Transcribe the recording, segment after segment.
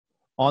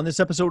On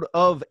this episode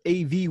of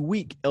AV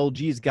Week,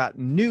 LG's got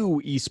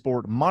new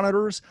eSport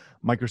monitors,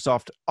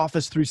 Microsoft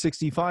Office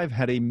 365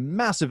 had a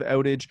massive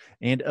outage,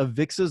 and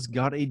Avixa's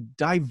got a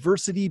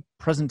diversity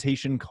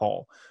presentation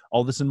call.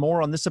 All this and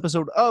more on this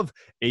episode of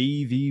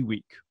AV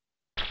Week.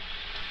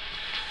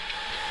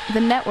 The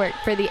network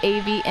for the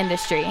AV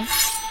industry.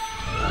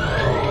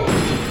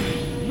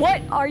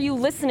 What are you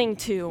listening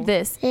to?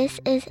 This is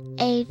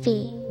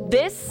AV.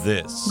 This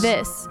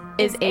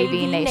is AV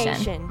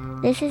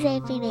Nation. This is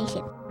AV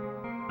Nation.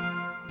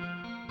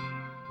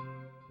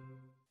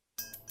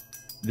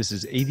 This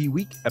is AV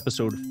Week,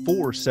 episode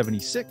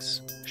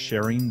 476,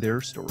 Sharing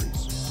Their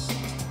Stories.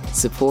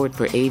 Support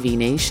for AV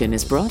Nation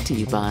is brought to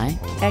you by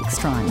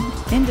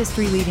Extron,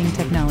 industry-leading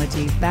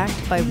technology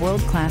backed by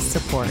world-class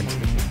support.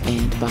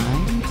 And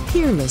by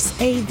Peerless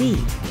AV,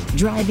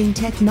 driving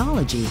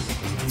technology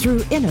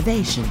through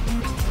innovation.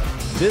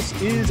 This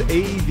is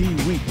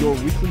AV Week, your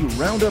weekly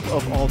roundup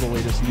of all the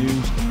latest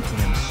news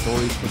and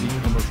stories for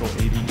the commercial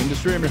AV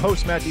industry. I'm your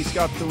host, Matt D.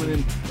 Scott, filling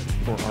in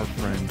for our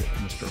friend,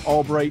 Mr.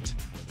 Albright,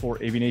 for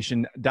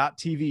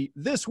avnation.tv.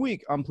 This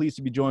week, I'm pleased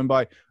to be joined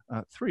by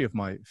three of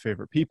my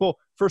favorite people.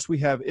 First, we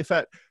have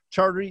Ifat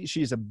Chaudhry.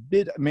 She's a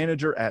bid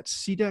manager at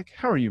CDEC.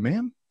 How are you,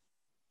 ma'am?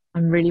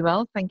 I'm really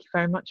well. Thank you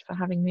very much for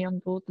having me on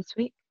board this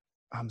week.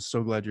 I'm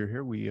so glad you're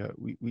here. We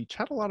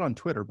chat a lot on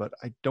Twitter, but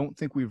I don't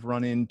think we've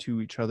run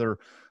into each other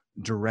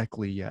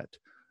directly yet.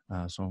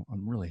 So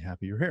I'm really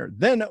happy you're here.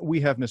 Then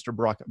we have Mr.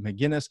 Brock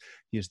McGinnis.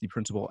 He is the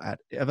principal at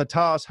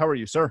Evitas. How are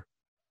you, sir?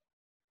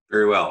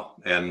 Very well,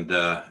 and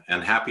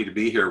happy to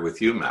be here with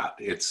you, Matt.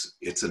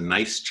 It's a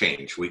nice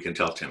change. We can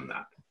tell Tim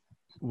that.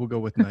 We'll go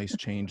with nice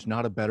change,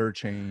 not a better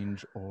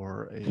change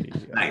or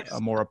a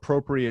more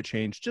appropriate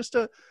change. Just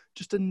a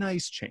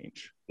nice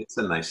change. It's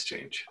a nice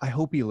change. I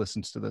hope he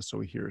listens to this so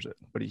he hears it,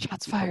 but he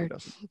fired.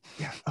 Doesn't.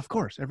 Yeah, of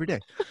course, every day.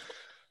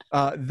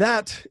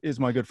 That is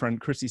my good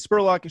friend Chrissy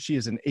Spurlock. She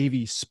is an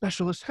AV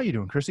specialist. How you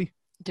doing, Chrissy?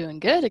 Doing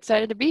good.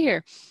 Excited to be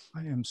here.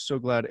 I am so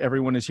glad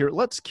everyone is here.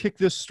 Let's kick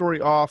this story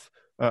off.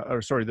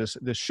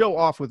 This show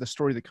off with a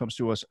story that comes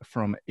to us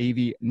from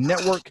AV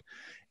Network.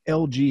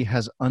 LG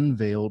has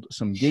unveiled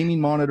some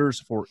gaming monitors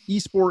for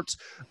esports.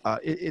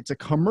 It's a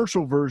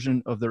commercial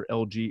version of their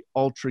LG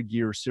Ultra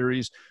Gear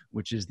series,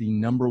 which is the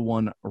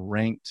 #1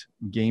 ranked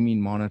gaming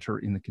monitor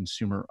in the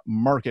consumer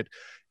market.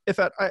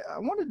 I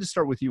wanted to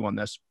start with you on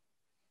this.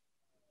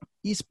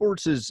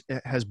 Esports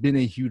has been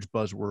a huge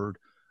buzzword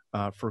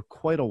for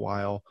quite a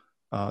while.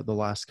 The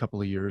last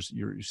couple of years,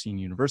 you're seeing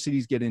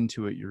universities get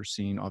into it. You're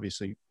seeing,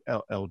 obviously,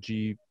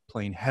 LG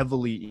playing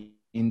heavily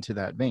into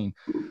that vein.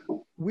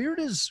 Where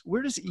does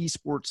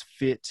esports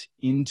fit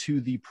into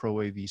the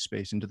pro AV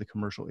space, into the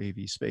commercial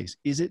AV space?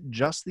 Is it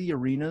just the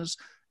arenas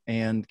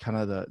and kind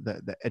of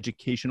the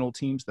educational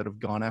teams that have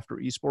gone after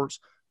esports,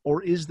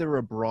 or is there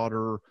a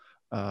broader,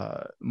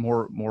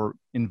 more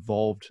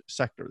involved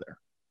sector there?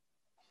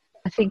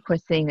 I think we're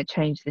seeing a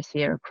change this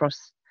year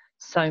across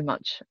so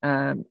much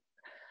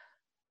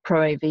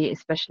pro AV,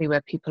 especially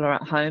where people are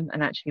at home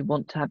and actually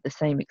want to have the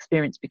same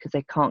experience because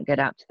they can't get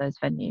out to those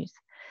venues.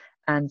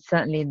 And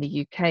certainly in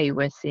the UK,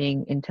 we're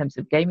seeing, in terms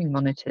of gaming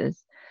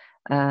monitors,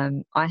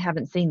 I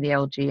haven't seen the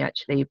LG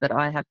actually, but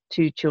I have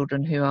two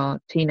children who are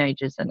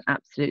teenagers and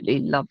absolutely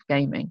love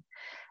gaming.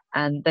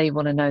 And they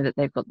want to know that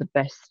they've got the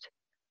best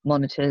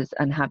monitors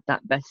and have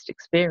that best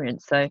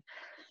experience. So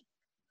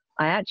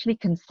I actually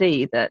can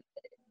see that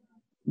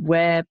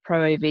where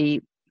pro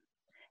AV,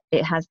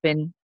 it has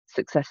been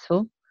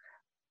successful.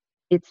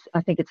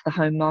 I think it's the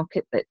home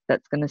market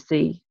that's going to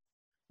see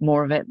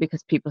more of it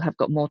because people have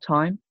got more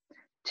time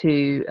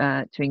to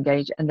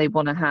engage and they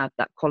want to have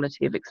that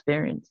quality of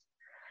experience.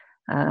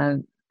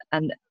 And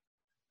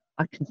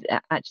I can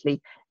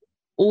actually,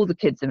 all the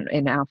kids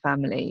in our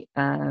family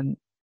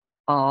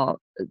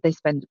they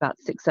spend about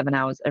 6-7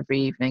 hours every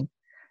evening.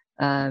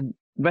 The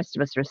rest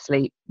of us are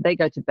asleep. They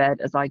go to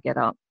bed as I get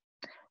up,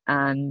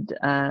 and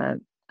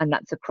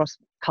that's across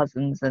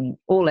cousins and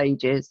all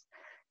ages.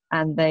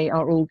 And they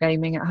are all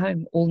gaming at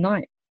home all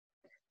night.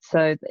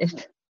 So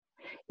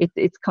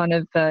it's kind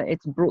of,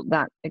 it's brought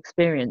that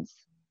experience.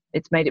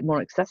 It's made it more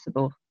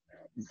accessible.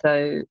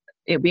 So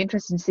it'll be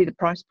interesting to see the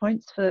price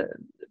points for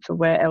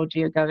where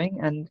LG are going.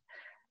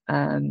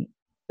 And,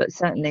 but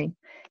certainly,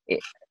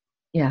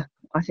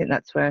 I think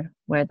that's where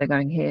they're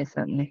going here,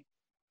 certainly.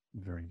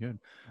 Very good.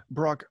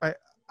 Brock,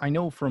 I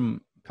know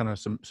from kind of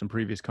some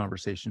previous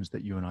conversations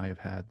that you and I have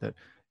had that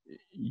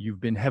you've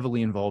been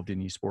heavily involved in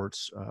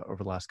esports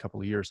over the last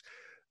couple of years.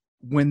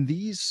 When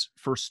these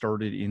first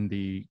started in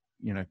the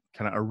kind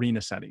of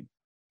arena setting,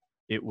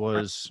 it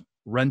was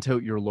rent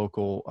out your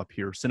local up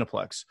here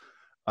Cineplex,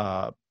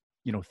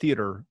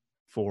 theater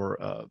for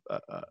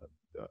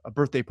a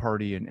birthday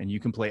party, and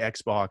you can play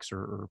Xbox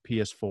or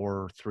PS4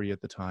 or 3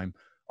 at the time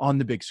on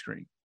the big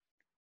screen.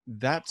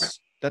 That's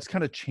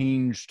kind of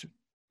changed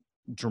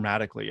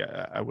dramatically,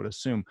 I would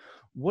assume.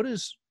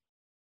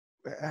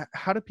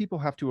 How do people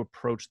have to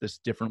approach this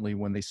differently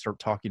when they start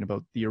talking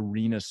about the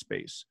arena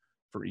space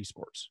for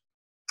esports?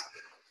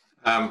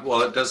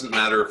 Well, it doesn't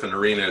matter if an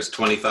arena is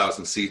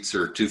 20,000 seats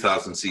or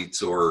 2,000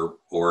 seats or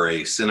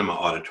a cinema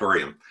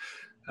auditorium.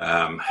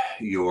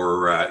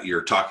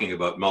 You're talking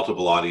about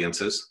multiple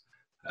audiences.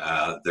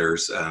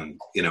 There's an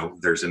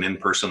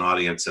in-person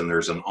audience and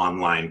there's an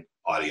online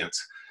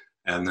audience,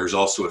 and there's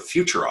also a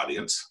future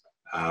audience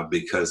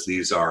because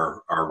these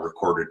are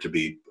recorded to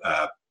be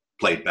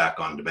played back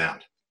on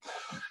demand.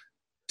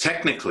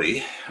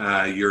 Technically,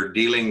 you're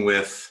dealing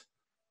with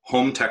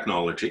home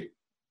technology,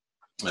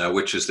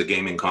 which is the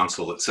gaming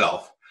console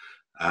itself.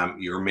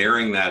 You're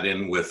marrying that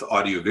in with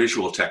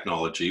audiovisual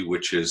technology,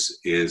 which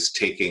is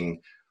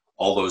taking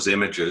all those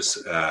images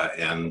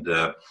and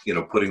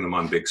putting them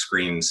on big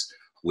screens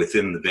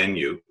within the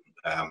venue,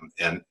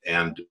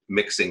 and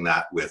mixing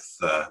that with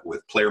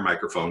player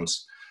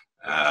microphones,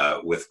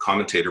 with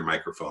commentator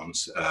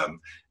microphones,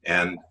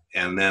 and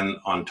then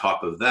on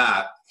top of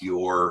that,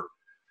 you're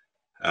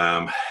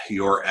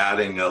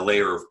adding a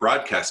layer of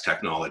broadcast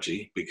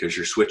technology because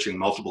you're switching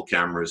multiple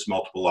cameras,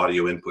 multiple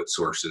audio input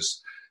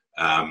sources.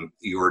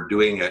 You're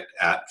doing it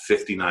at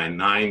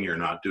 59.9. You're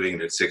not doing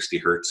it at 60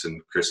 hertz,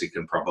 and Chrissy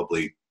can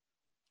probably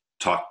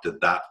talk to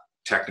that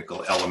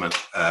technical element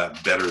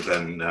better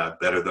than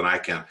I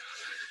can.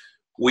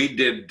 We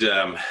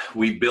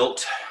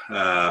built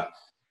our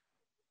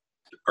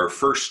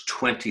first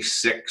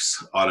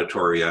 26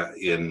 auditoria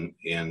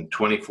in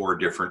 24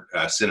 different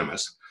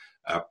cinemas.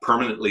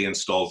 Permanently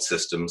installed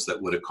systems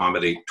that would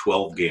accommodate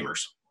 12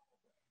 gamers.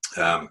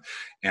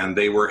 And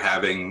they were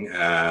having,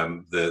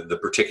 the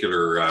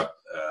particular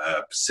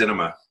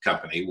cinema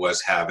company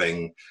was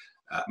having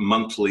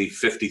monthly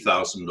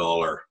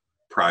 $50,000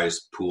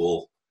 prize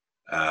pool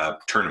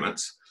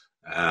tournaments.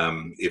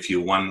 If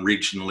you won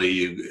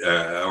regionally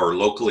or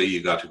locally,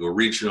 you got to go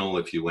regional.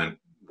 If you won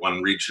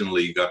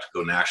regionally, you got to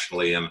go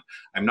nationally. And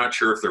I'm not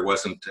sure if there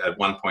wasn't at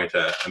one point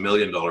a $1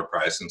 million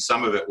prize, and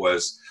some of it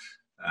was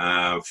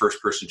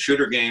first-person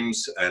shooter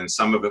games, and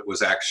some of it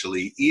was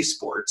actually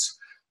esports.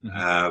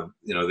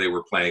 Mm-hmm. They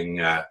were playing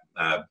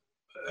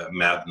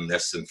Madden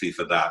this and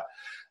FIFA that,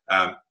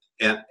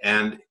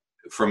 and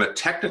from a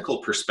technical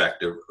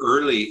perspective,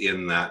 early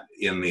in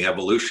the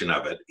evolution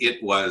of it,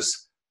 it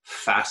was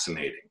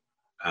fascinating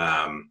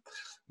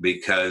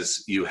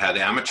because you had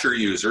amateur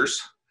users,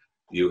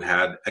 you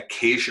had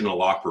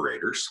occasional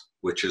operators,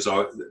 which is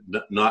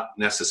not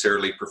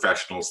necessarily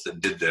professionals that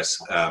did this.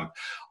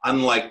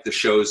 Unlike the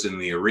shows in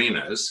the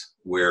arenas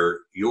where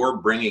you're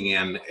bringing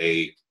in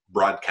a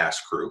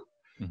broadcast crew,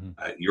 mm-hmm.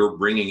 You're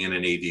bringing in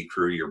an AV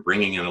crew, you're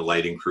bringing in a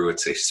lighting crew.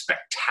 It's a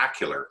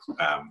spectacular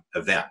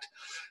event.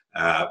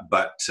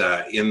 But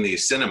in the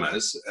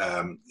cinemas,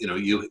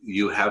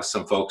 you have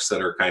some folks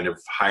that are kind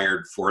of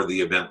hired for the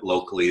event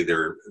locally.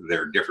 They're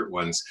different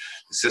ones.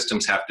 The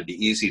systems have to be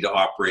easy to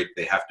operate.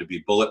 They have to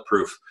be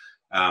bulletproof.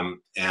 And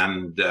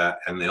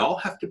they all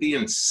have to be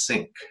in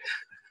sync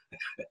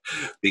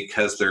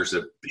because there's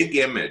a big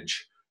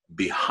image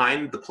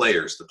behind the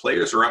players. The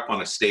players are up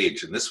on a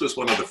stage, and this was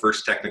one of the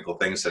first technical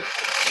things that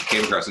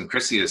came across. And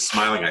Chrissy is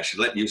smiling. I should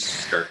let you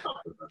start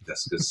talking about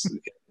this,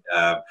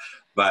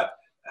 but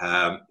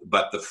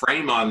the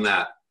frame on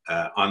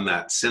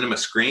that cinema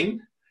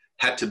screen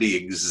had to be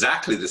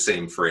exactly the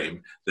same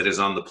frame that is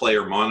on the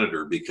player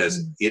monitor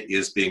because it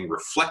is being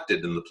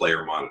reflected in the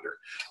player monitor,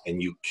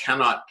 and you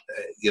cannot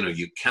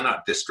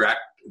distract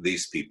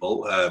these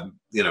people.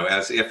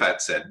 As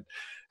Ifat said,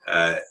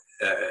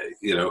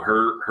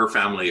 her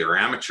family are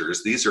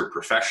amateurs. These are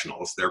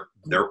professionals.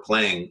 They're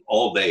playing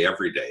all day,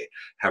 every day,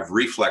 have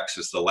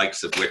reflexes the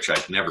likes of which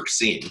I've never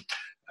seen.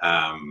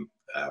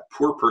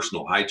 Poor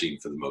personal hygiene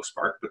for the most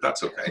part, but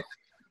that's okay.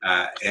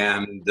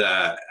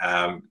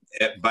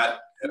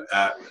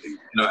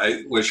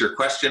 Was your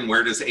question,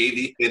 where does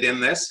AV fit in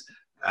this?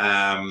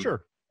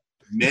 Sure.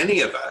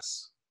 Many of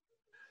us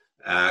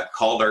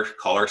call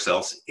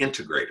ourselves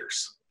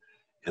integrators.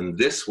 And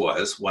this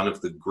was one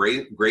of the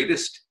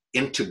greatest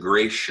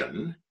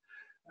integration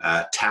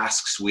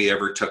tasks we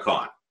ever took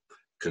on.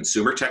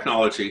 Consumer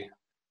technology,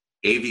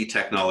 AV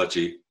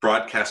technology,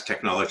 broadcast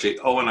technology.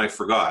 Oh, and I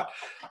forgot.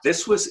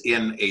 This was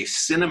in a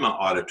cinema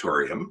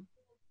auditorium,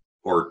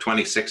 or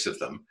 26 of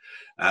them,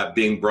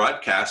 being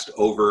broadcast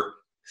over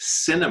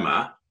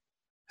cinema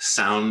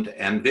sound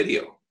and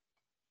video,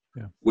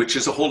 which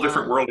is a whole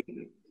different world.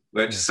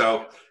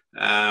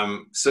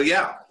 So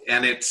yeah,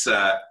 and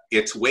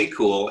it's way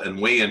cool and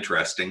way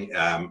interesting.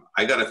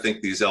 I got to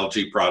think these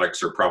LG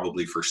products are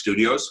probably for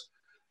studios,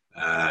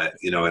 at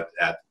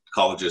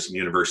colleges and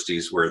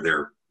universities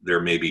where there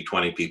may be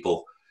 20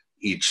 people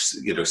each,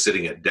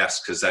 sitting at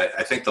desks, because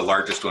I think the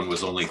largest one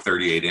was only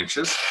 38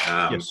 inches.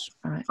 Yes.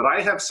 But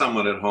I have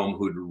someone at home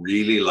who'd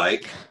really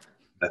like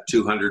a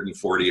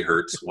 240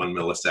 hertz, 1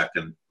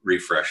 millisecond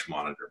refresh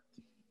monitor.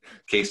 In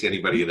case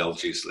anybody at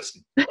LG is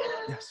listening.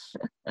 Yes.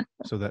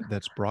 So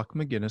that's Brock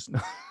McGinnis.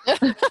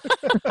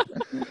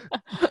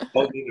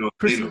 Oh,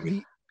 they know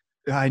me.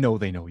 I know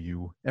they know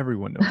you.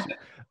 Everyone knows you.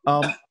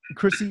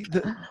 Chrissy,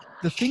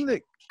 the thing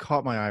that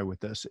caught my eye with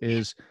this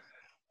is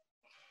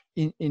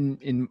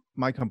in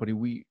my company,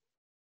 we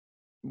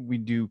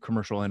do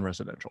commercial and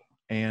residential,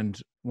 And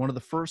one of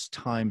the first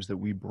times that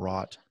we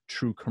brought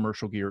true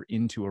commercial gear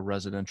into a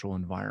residential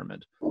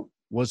environment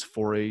was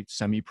for a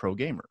semi-pro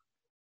gamer.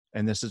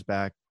 And this is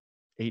back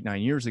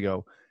 8-9 years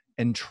ago,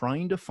 and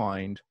trying to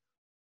find,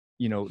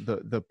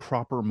 the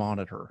proper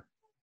monitor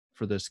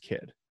for this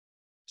kid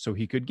so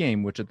he could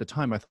game, which at the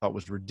time I thought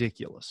was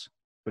ridiculous,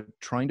 but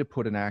trying to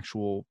put an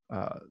actual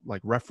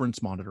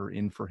reference monitor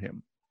in for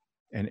him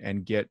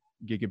and get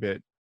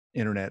gigabit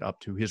internet up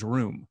to his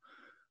room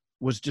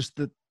was just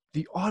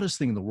the oddest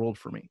thing in the world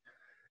for me.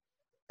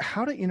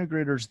 How do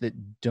integrators that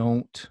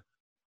don't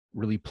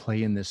really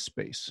play in this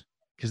space,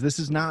 because this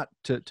is not,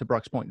 to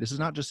Brock's point, this is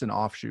not just an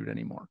offshoot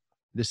anymore.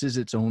 This is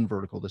its own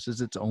vertical. This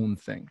is its own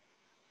thing.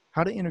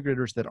 How do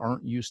integrators that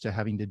aren't used to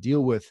having to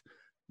deal with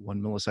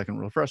 1 millisecond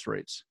refresh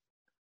rates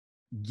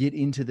get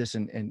into this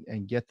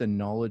and get the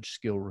knowledge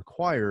skill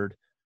required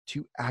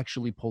to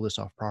actually pull this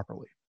off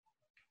properly?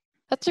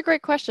 That's a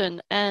great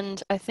question.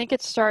 And I think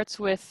it starts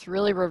with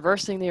really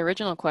reversing the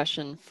original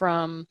question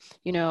from,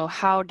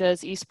 how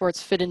does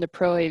esports fit into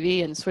Pro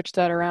AV, and switch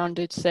that around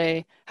to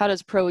say, how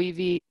does Pro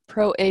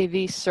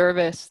AV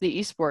service the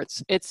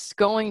esports? It's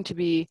going to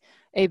be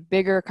a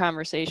bigger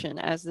conversation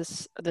as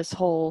this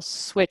whole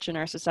switch in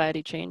our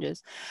society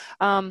changes.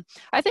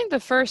 I think the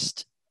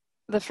first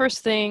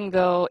thing,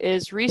 though,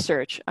 is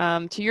research.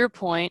 To your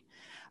point,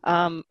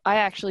 I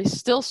actually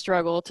still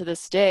struggle to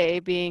this day,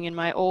 being in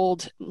my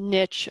old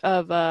niche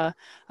of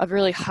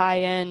really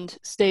high-end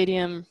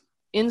stadium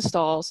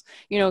installs.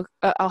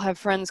 I'll have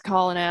friends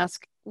call and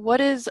ask,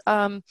 what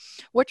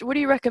do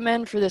you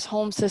recommend for this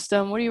home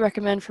system? What do you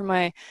recommend for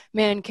my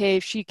man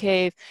cave, she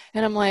cave?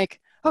 And I'm like,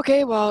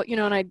 okay, well,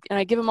 and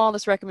I give them all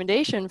this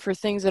recommendation for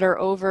things that are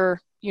over,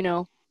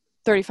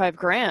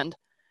 $35,000.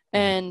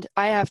 And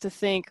I have to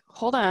think,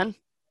 hold on,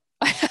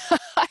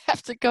 I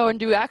have to go and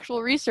do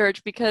actual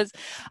research because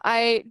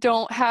I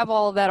don't have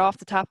all of that off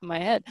the top of my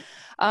head.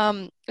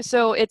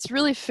 So it's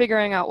really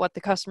figuring out what the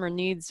customer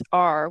needs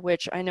are,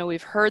 which I know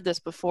we've heard this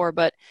before,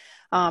 but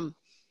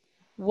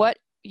what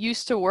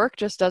used to work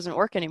just doesn't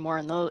work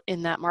anymore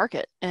in that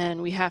market. And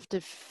we have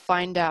to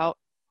find out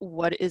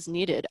what is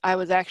needed. I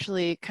was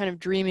actually kind of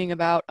dreaming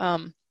about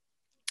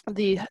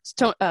the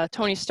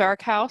Tony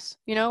Stark house,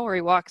 where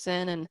he walks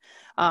in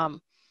and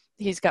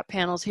he's got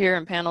panels here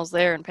and panels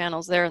there and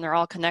panels there, and they're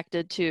all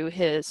connected to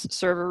his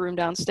server room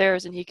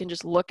downstairs, and he can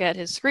just look at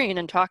his screen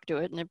and talk to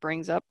it, and it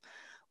brings up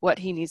what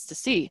he needs to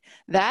see.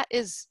 That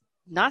is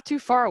not too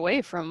far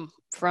away from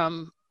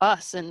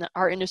us in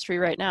our industry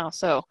right now.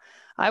 So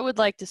I would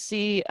like to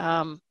see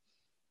some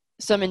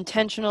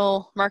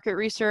intentional market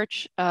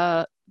research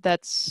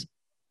that's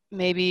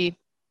maybe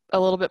a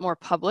little bit more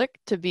public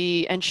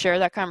and share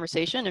that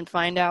conversation and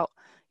find out,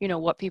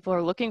 what people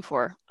are looking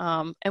for.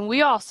 And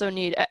we also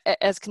need,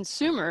 as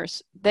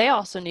consumers, they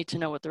also need to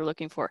know what they're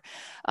looking for.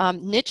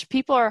 Niche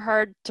people are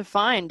hard to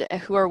find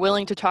who are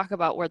willing to talk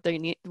about what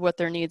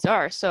their needs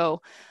are.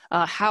 So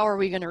how are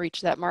we going to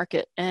reach that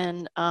market?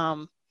 And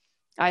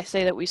I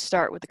say that we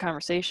start with the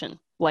conversation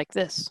like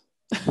this.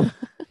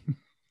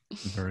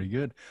 Very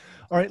good.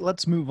 All right,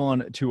 let's move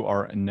on to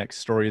our next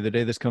story of the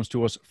day. This comes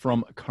to us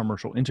from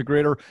Commercial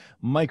Integrator.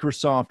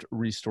 Microsoft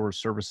restores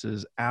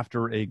services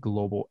after a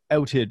global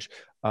outage.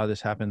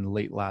 This happened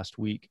late last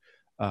week.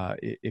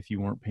 If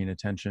you weren't paying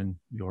attention,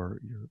 your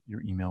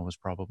email was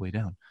probably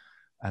down,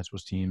 as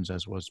was Teams,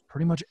 as was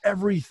pretty much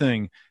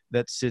everything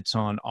that sits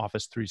on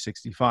Office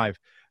 365.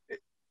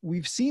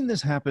 We've seen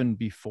this happen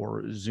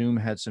before. Zoom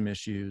had some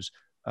issues,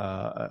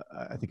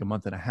 I think a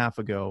month and a half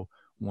ago,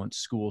 once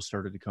school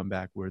started to come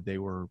back, where they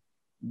were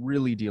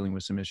really dealing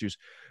with some issues.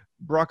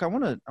 Brock, I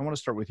want to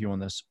start with you on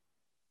this.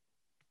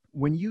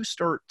 When you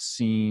start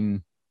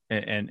seeing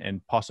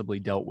and possibly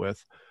dealt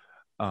with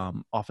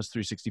Office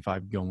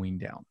 365 going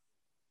down,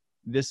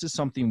 this is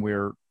something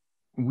where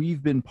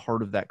we've been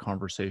part of that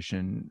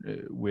conversation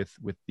with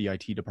the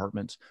IT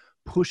departments,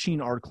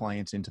 pushing our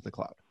clients into the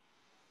cloud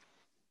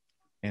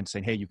and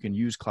saying, hey, you can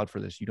use cloud for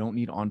this. You don't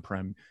need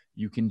on-prem.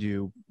 You can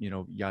do,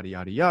 yada,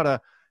 yada,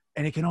 yada.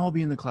 And it can all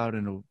be in the cloud,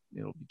 and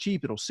it'll be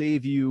cheap. It'll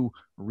save you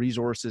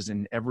resources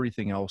and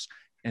everything else.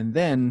 And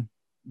then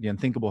the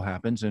unthinkable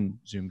happens, and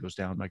Zoom goes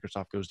down,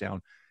 Microsoft goes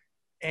down.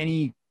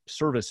 Any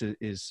service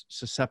is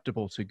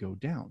susceptible to go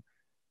down.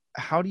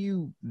 How do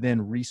you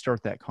then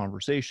restart that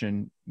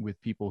conversation with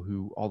people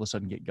who all of a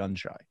sudden get gun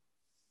shy?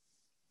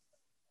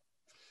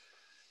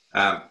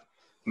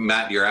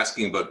 Matt, you're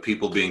asking about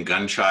people being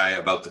gun shy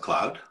about the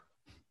cloud?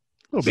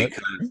 A little bit.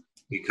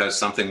 Because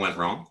something went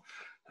wrong.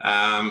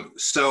 I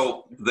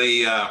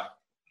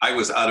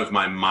was out of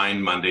my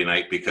mind Monday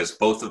night because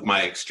both of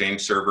my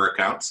Exchange Server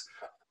accounts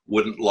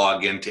wouldn't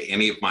log into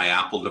any of my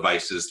Apple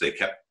devices. They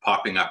kept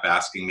popping up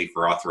asking me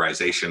for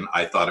authorization.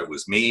 I thought it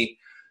was me.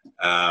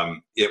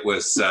 It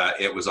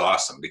was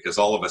awesome because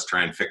all of us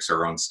try and fix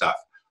our own stuff.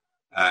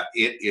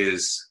 It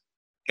is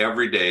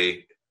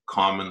everyday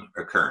common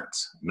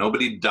occurrence.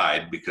 Nobody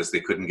died because they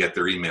couldn't get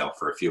their email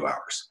for a few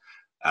hours.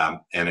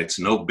 And it's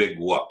no big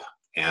whoop.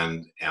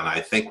 And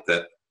I think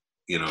that,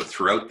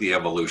 throughout the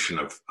evolution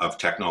of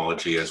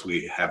technology, as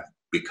we have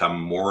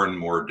become more and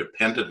more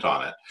dependent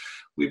on it,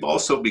 we've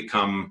also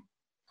become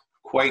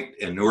quite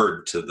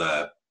inured to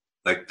the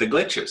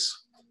glitches.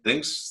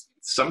 Things,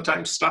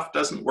 sometimes stuff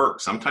doesn't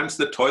work. Sometimes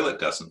the toilet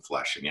doesn't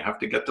flush and you have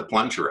to get the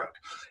plunger out.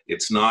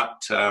 It's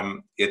not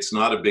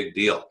a big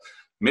deal.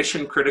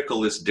 Mission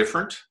critical is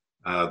different.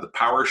 The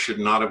power should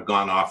not have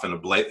gone off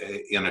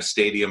in a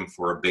stadium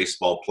for a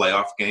baseball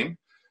playoff game.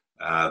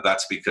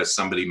 That's because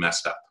somebody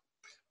messed up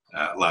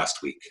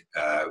last week,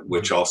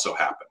 which also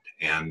happened.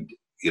 And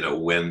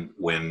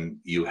when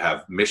you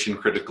have mission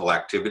critical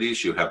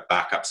activities, you have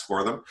backups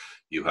for them.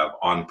 You have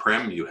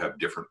on-prem, you have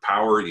different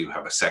power, you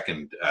have a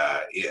second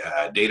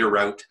data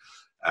route.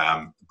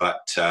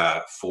 But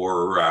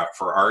for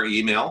our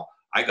email,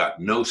 I got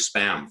no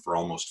spam for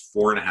almost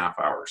 4.5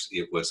 hours.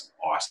 It was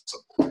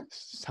awesome.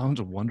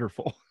 Sounds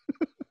wonderful.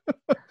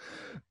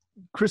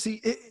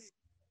 Chrissy,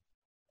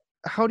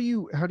 how do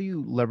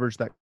you leverage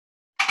that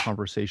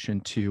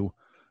conversation to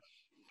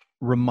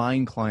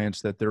remind clients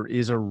that there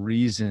is a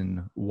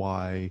reason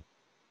why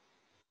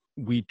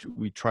we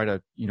try to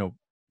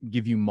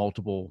give you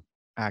multiple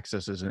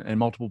accesses and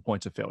multiple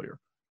points of failure,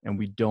 and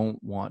we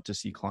don't want to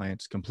see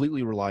clients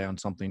completely rely on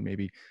something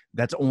maybe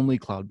that's only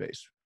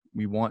cloud-based.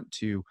 We want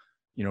to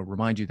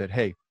remind you that,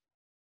 hey,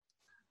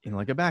 in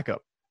like a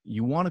backup,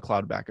 you want a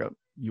cloud backup,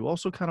 you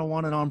also kind of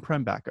want an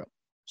on-prem backup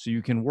so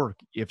you can work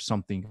if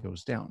something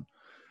goes down.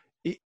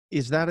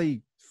 Is that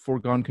a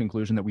foregone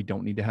conclusion that we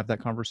don't need to have that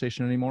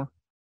conversation anymore?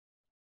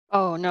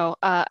 Oh, no.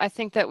 I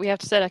think that we have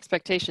to set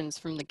expectations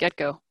from the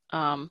get-go.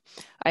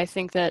 I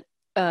think that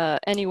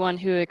anyone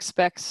who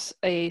expects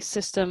a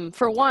system,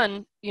 for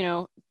one,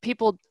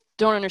 people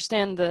don't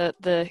understand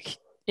the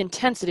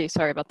intensity,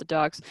 sorry about the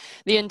dogs,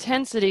 the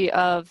intensity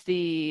of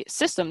the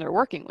system they're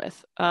working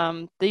with.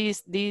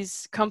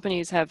 These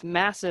companies have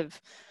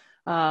massive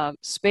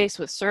space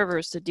with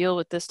servers to deal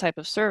with this type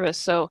of service.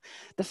 So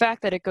the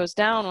fact that it goes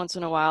down once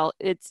in a while,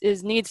 it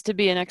needs to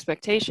be an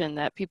expectation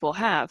that people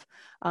have.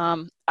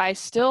 I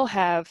still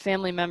have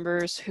family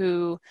members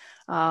who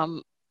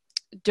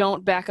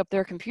don't back up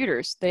their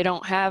computers. They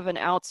don't have an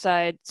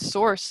outside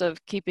source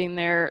of keeping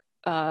their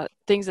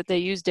things that they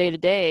use day to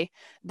day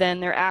than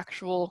their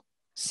actual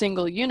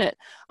single unit.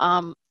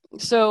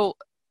 So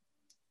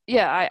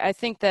yeah, I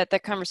think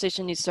that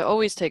conversation needs to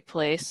always take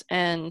place.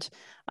 And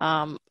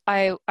I'm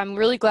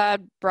really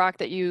glad, Brock,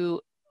 that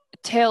you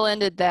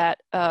tail-ended that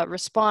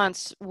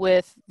response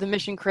with the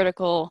mission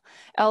critical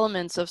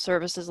elements of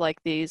services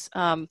like these.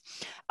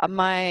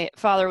 My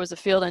father was a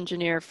field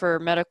engineer for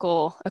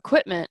medical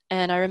equipment,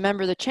 and I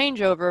remember the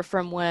changeover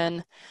from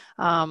when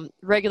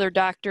regular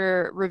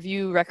doctor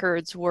review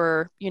records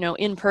were,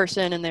 in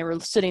person, and they were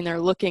sitting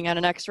there looking at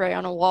an x-ray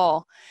on a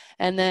wall.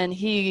 And then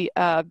he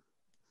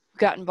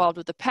got involved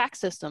with the PAC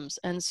systems.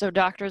 And so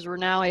doctors were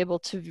now able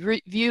to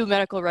view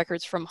medical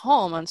records from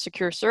home on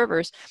secure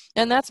servers.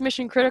 And that's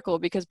mission critical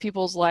because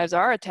people's lives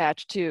are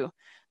attached to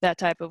that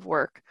type of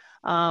work.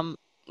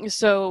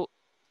 So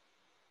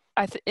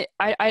I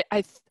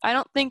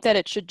don't think that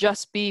it should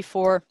just be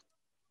for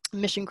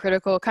mission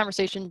critical,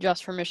 conversation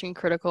just for mission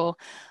critical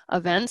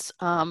events.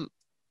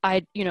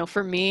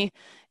 For me,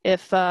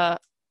 if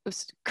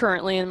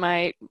currently in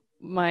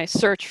my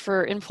search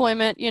for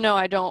employment,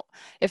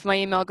 if my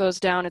email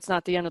goes down, it's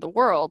not the end of the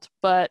world,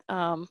 but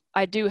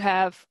I do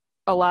have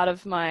a lot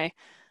of my,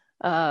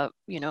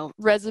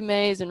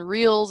 resumes and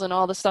reels and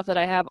all the stuff that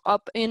I have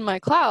up in my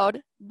cloud,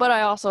 but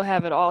I also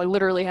have it all. I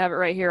literally have it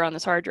right here on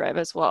this hard drive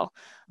as well.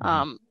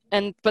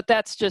 But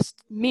that's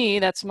just me,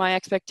 that's my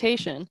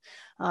expectation.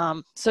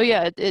 So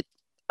yeah,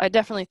 I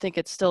definitely think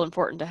it's still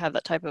important to have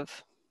that type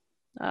of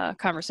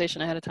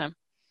conversation ahead of time.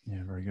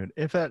 Yeah, very good.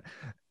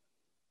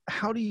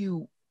 How do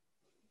you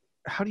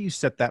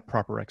set that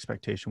proper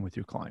expectation with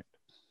your client?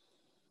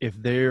 If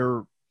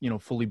they're,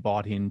 fully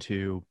bought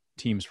into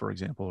Teams, for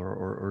example,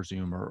 or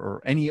Zoom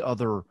or any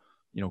other,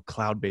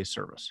 cloud-based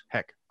service,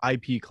 heck,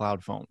 IP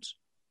cloud phones,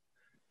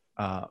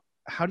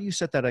 how do you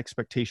set that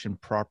expectation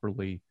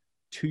properly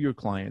to your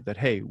client that,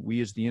 hey,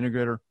 we as the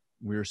integrator,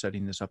 we're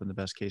setting this up in the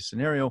best case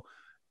scenario.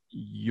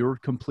 You're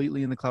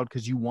completely in the cloud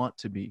because you want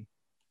to be,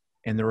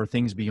 and there are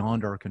things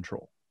beyond our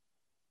control.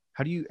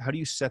 How do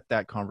you set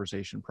that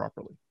conversation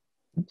properly?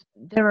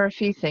 There are a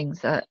few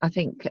things. I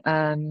think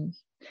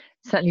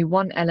certainly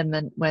one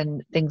element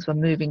when things were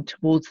moving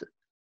towards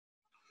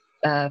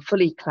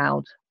fully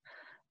cloud,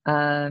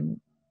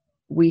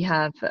 we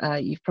have,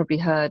 you've probably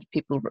heard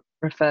people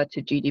refer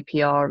to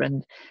GDPR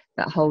and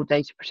that whole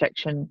data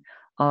protection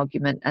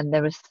argument, and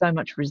there was so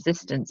much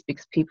resistance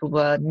because people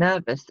were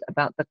nervous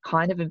about the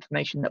kind of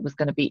information that was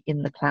going to be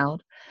in the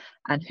cloud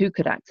and who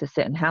could access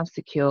it and how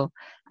secure.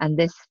 And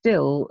there's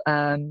still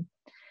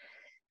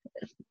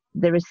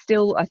there is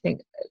still, I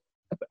think,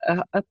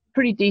 a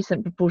pretty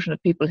decent proportion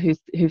of people who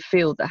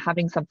feel that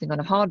having something on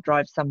a hard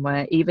drive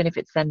somewhere, even if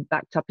it's then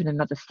backed up in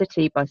another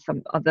city by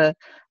some other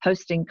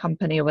hosting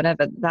company or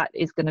whatever, that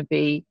is going to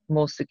be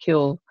more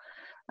secure,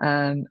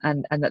 and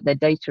that their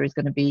data is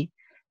going to be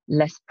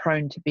less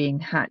prone to being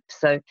hacked.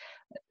 So,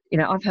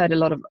 I've heard a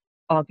lot of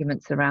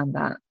arguments around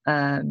that.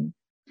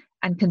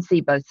 and can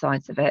see both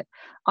sides of it.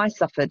 I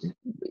suffered,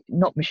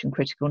 not mission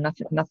critical,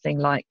 nothing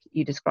like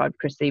you described,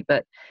 Chrissy,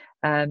 but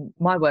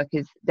my work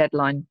is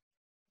deadline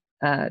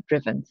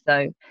driven.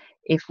 So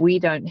if we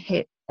don't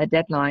hit a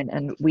deadline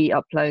and we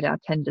upload our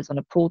tenders on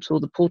a portal,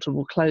 the portal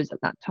will close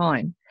at that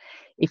time.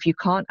 If you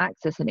can't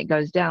access and it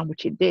goes down,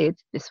 which it did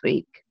this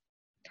week,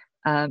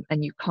 and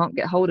you can't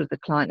get hold of the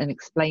client and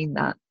explain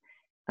that,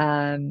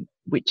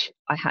 which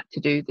I had to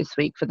do this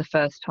week for the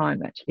first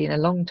time actually in a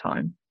long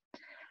time,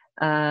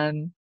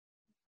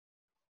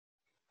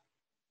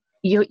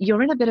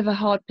 you're in a bit of a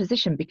hard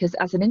position, because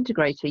as an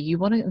integrator, you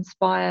want to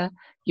inspire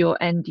your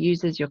end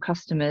users, your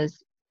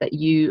customers, that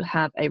you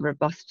have a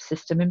robust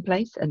system in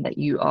place and that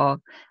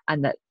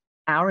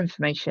our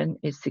information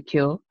is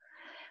secure.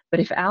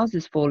 But if ours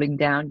is falling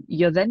down,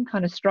 you're then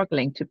kind of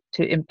struggling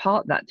to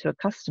impart that to a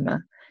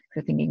customer.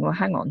 They're thinking, well,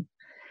 hang on,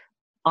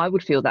 I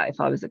would feel that if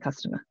I was a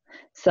customer.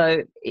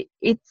 So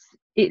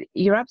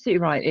you're absolutely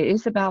right. It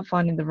is about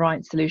finding the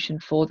right solution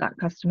for that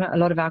customer. A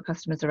lot of our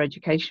customers are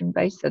education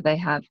based, so they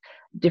have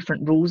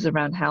different rules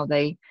around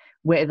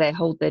where they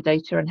hold their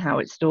data and how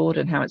it's stored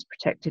and how it's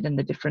protected, and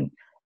the different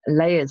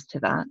layers to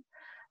that.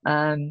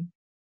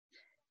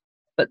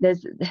 But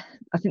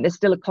I think there's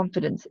still a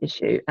confidence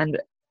issue, and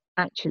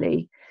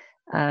actually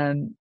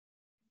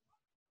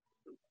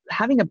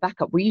having a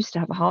backup. We used to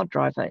have a hard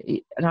drive,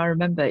 and I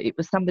remember it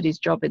was somebody's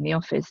job in the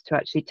office to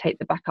actually take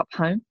the backup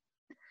home.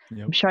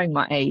 Yep. I'm showing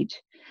my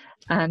age.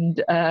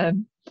 And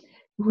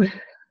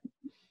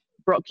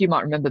Brock, you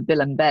might remember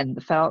Bill and Ben,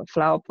 the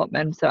flower pot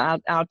men. So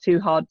our two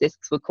hard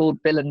disks were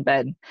called Bill and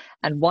Ben,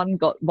 and one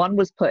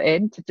was put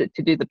in to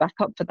do the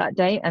backup for that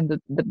day, and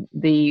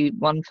the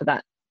one for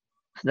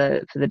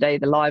the day,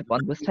 the live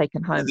one, was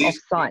taken home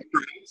off-site.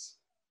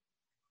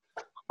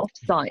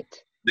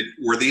 Off-site.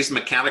 Were these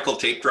mechanical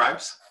tape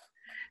drives?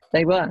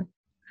 They were.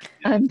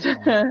 And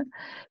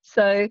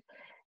so,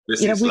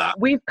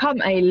 we've come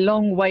a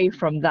long way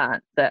from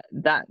that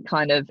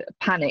kind of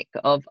panic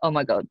of, oh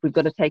my God, we've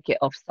got to take it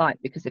off site,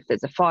 because if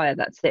there's a fire,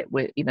 that's it.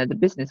 The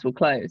business will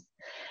close.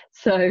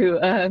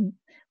 So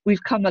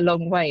we've come a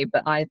long way,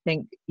 but I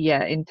think,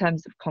 in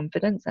terms of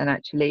confidence and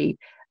actually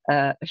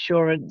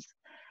assurance,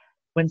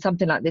 when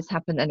something like this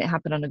happened, and it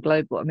happened on a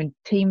global, I mean,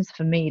 Teams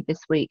for me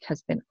this week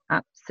has been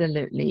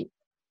absolutely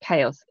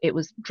chaos. It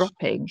was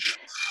dropping.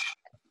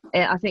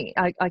 I think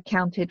I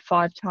counted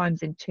 5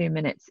 times in 2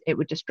 minutes. It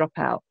would just drop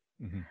out.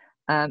 Mm-hmm.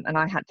 And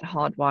I had to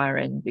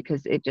hardwire in,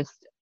 because it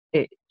just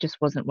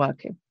wasn't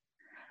working.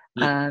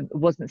 It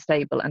wasn't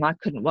stable, and I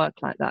couldn't work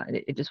like that.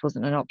 It just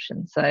wasn't an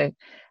option. So,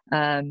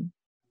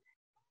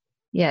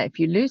 if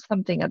you lose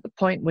something at the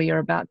point where you're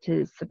about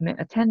to submit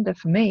a tender,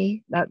 for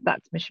me,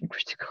 that's mission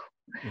critical.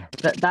 Yeah.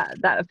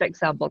 That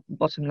affects our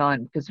bottom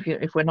line, because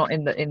if we're not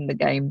in the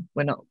game,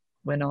 we're not.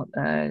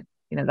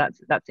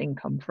 That's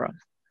income for us.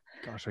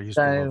 Gosh, I used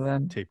to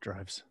love tape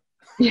drives.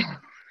 Yeah.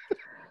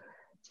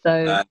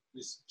 So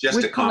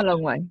we've come a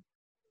long way.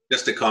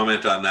 Just to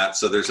comment on that,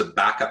 so there's a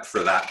backup for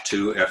that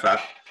too,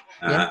 Effat.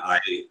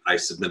 I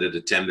submitted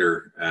a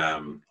tender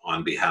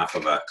on behalf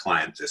of a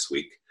client this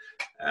week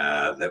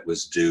that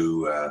was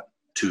due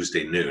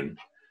Tuesday noon,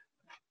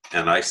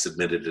 and I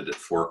submitted it at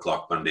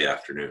 4:00 Monday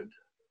afternoon.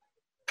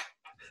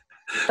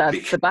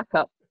 That's the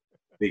backup.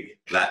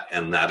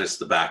 That is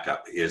the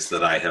backup, is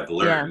that I have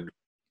learned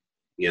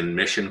in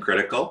mission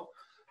critical,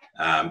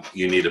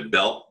 you need a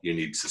belt, you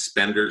need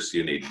suspenders,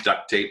 you need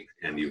duct tape,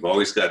 and you've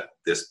always got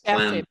this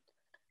plan.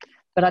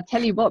 But I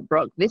tell you what,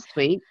 Brock, this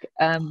week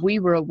we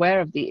were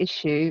aware of the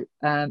issue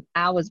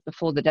hours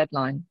before the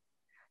deadline.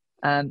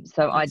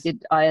 So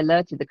I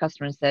alerted the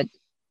customer and said,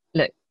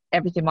 look,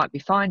 everything might be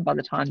fine by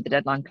the time the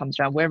deadline comes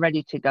around. We're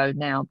ready to go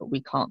now, but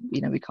we can't do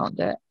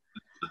it.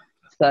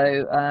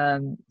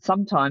 So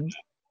sometimes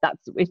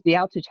if the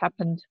outage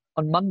happened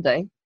on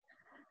Monday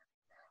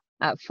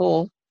at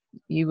 4,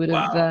 you would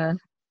have,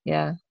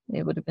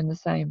 it would have been the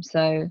same.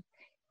 So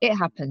it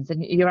happens,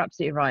 and you're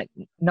absolutely right.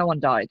 No one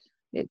died.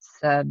 It's,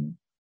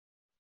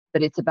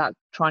 but it's about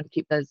trying to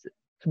keep those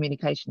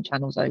communication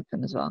channels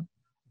open as well.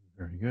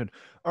 Very good.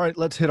 All right,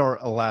 let's hit our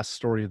last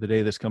story of the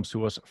day. This comes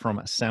to us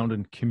from Sound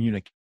and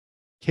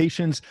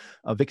Communications.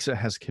 Avixa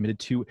has committed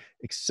to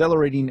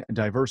accelerating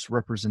diverse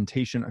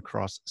representation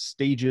across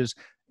stages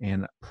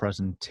and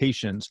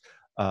presentations.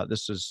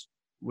 This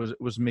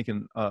was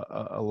making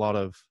a lot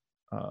of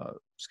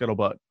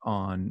scuttlebutt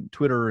on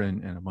Twitter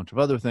and a bunch of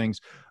other things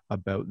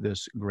about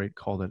this great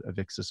call that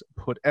Avixa's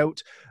put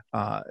out.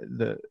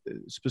 The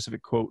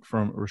specific quote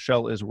from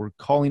Rochelle is, "We're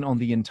calling on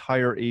the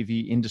entire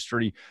AV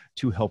industry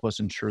to help us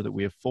ensure that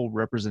we have full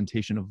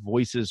representation of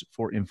voices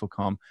for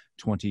InfoComm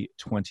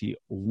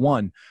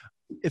 2021.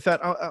 Ifat,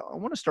 I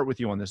want to start with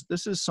you on this.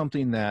 This is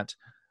something that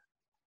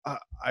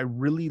I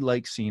really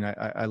like seeing.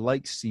 I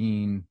like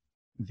seeing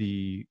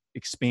the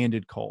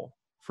expanded call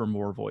for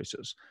more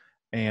voices,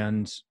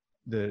 and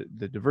the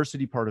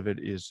diversity part of it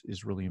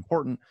is really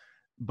important.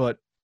 But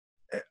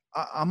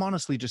I'm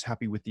honestly just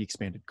happy with the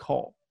expanded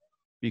call,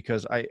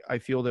 because I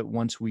feel that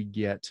once we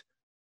get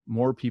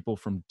more people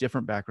from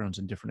different backgrounds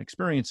and different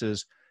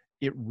experiences,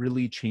 it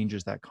really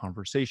changes that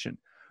conversation.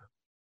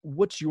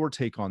 what's your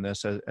take on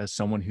this as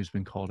someone who's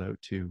been called out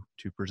to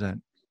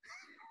present?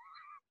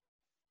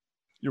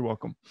 You're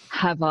welcome.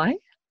 Have I?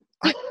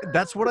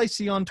 That's what I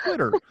see on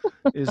Twitter,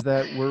 is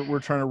that we're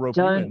trying to rope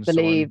you in.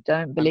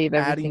 Don't believe adding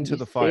everything to you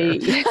the fire.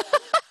 see.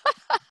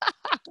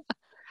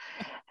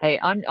 Hey,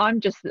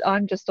 I'm just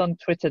on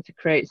Twitter to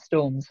create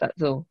storms.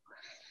 That's all.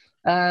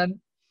 For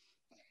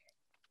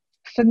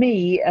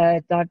me,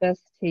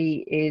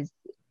 diversity is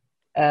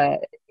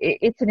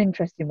it's an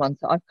interesting one.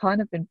 So I've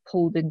kind of been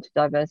pulled into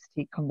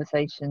diversity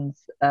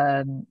conversations,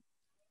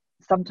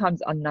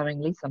 sometimes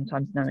unknowingly,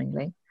 sometimes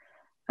knowingly.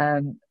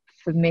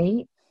 For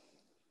me,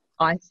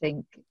 I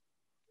think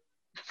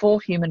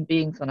for human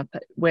beings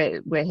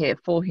we're here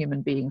for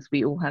human beings.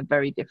 We all have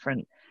very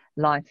different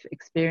life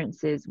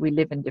experiences. We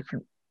live in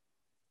different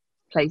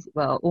places.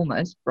 Well,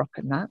 almost Brock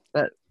and Matt,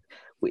 but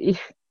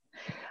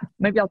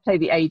maybe I'll play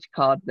the age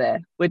card there.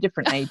 We're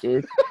different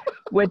ages.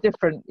 We're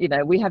different.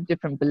 We have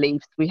different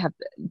beliefs.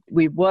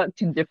 We've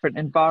worked in different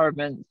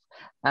environments,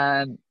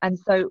 and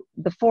so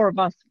the four of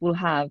us will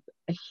have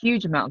a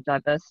huge amount of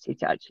diversity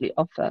to actually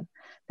offer.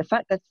 The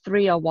fact that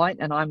 3 are white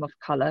and I'm of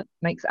color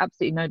makes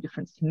absolutely no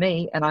difference to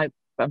me, and I'm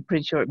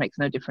pretty sure it makes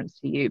no difference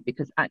to you,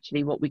 because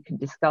actually what we can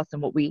discuss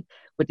and what we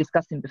were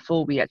discussing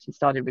before we actually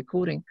started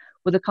recording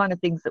were the kind of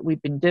things that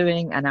we've been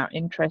doing and our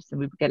interests, and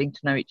we were getting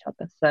to know each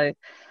other. So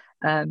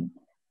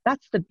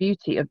that's the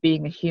beauty of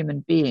being a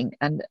human being.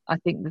 And I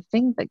think the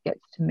thing that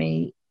gets to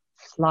me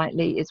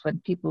slightly is when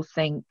people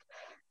think,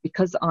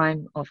 because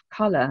I'm of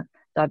color,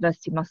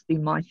 diversity must be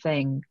my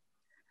thing.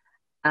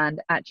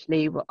 And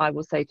actually what I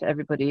will say to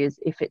everybody is,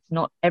 if it's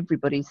not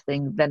everybody's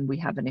thing, then we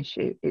have an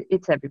issue.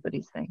 It's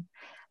everybody's thing.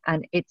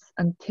 And it's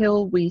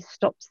until we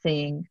stop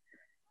seeing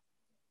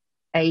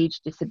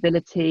age,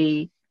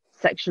 disability,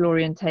 sexual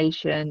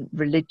orientation,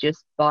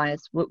 religious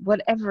bias,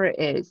 whatever it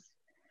is,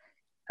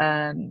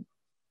 and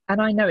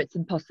I know it's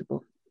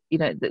impossible.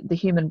 The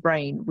human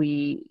brain,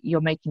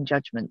 you're making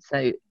judgments.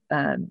 So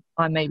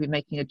I may be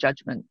making a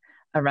judgment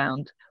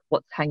around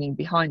what's hanging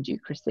behind you,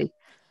 Chrissy.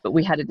 But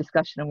we had a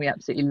discussion and we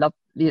absolutely loved,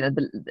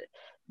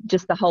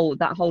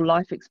 that whole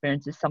life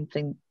experience is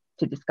something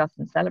to discuss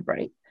and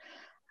celebrate.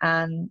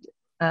 And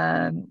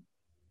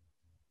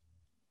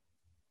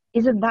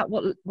isn't that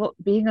what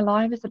being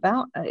alive is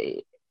about?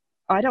 I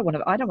don't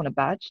want a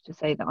badge to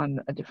say that I'm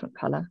a different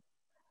color.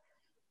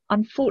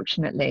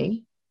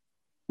 Unfortunately,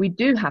 we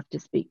do have to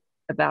speak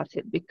about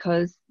it,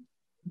 because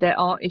there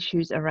are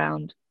issues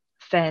around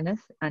fairness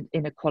and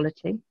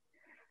inequality,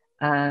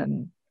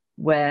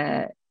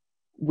 where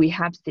we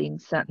have seen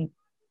certain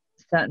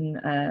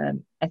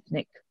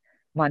ethnic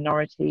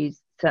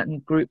minorities, certain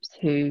groups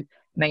who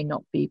may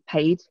not be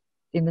paid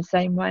in the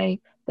same way.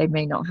 They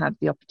may not have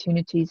the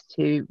opportunities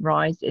to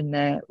rise in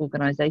their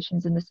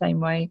organizations in the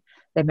same way.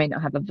 They may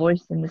not have a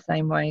voice in the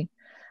same way.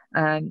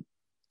 And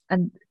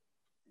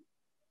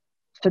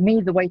for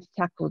me, the way to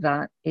tackle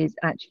that is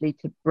actually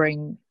to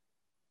bring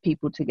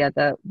people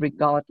together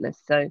regardless.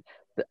 So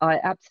I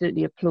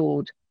absolutely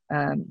applaud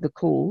the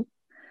call.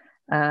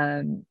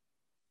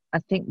 I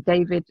think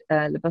David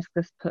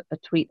Lebuscus put a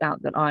tweet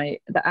out that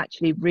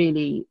actually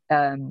really,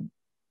 I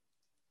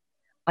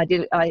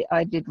did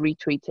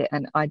retweet it,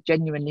 and I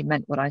genuinely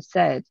meant what I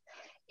said.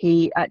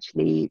 He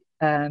actually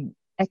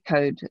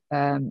echoed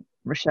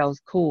Rochelle's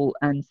call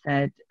and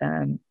said,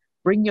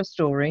 bring your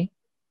story,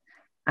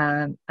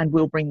 and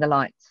we'll bring the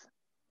lights.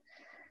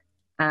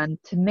 And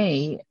to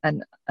me,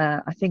 and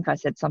I think I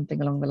said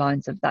something along the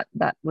lines of that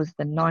was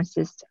the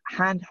nicest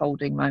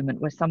hand-holding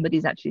moment, where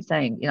somebody's actually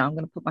saying, I'm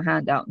going to put my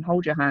hand out and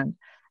hold your hand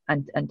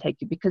and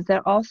take you, because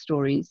there are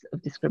stories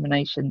of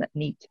discrimination that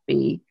need to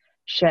be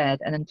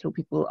shared. And until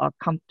people are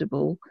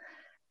comfortable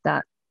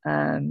that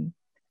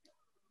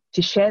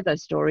to share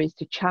those stories,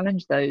 to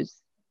challenge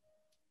those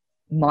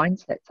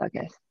mindsets, I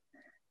guess,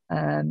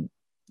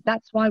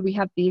 that's why we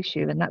have the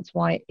issue, and that's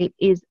why it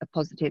is a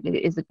positive, it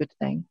is a good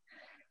thing.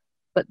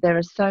 But there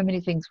are so many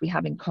things we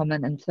have in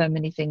common and so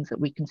many things that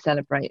we can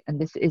celebrate. And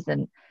this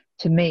isn't,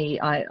 to me,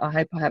 I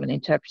hope I haven't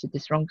interpreted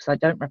this wrong, because I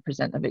don't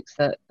represent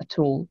AVIXA at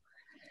all.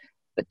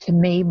 But to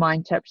me, my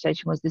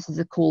interpretation was, this is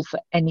a call for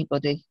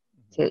anybody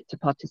to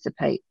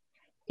participate.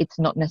 It's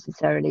not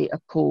necessarily a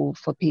call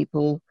for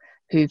people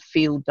who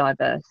feel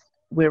diverse.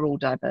 We're all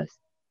diverse.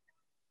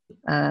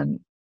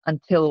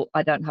 Until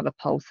I don't have a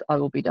pulse, I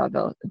will be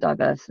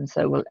diverse, and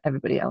so will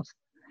everybody else.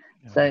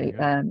 So,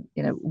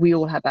 we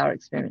all have our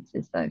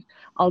experiences. So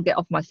I'll get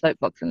off my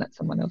soapbox and let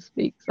someone else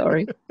speak.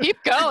 Sorry.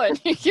 Keep going.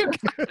 You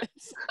got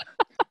this.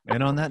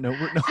 And on that note,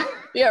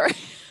 Yeah, right.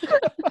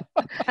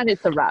 And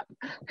it's a wrap.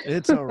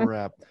 It's a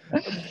wrap.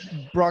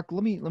 Brock,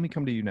 let me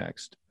come to you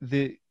next.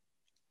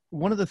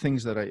 One of the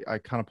things that I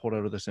kind of pulled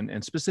out of this,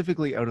 and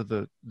specifically out of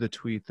the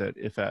tweet that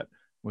Ifat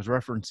was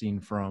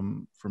referencing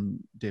from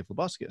Dave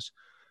Lebuscus,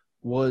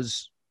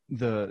 was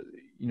the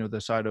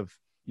side of,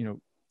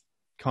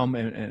 come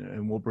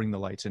and we'll bring the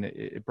lights. And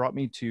it brought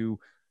me to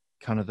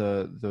kind of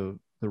the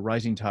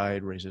rising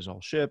tide raises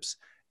all ships,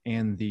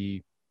 and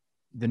the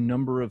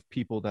number of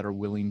people that are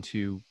willing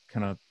to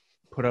kind of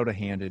put out a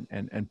hand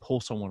and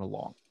pull someone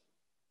along.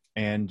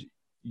 And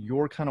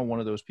you're kind of one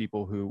of those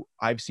people who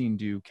I've seen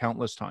do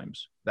countless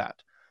times that.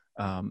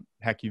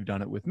 Heck, you've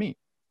done it with me,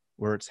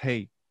 where it's,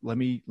 hey, let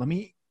me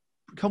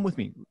come with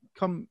me.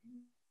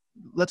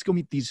 Let's go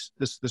meet this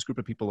group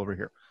of people over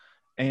here.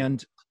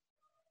 And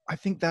I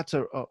think that's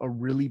a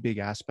really big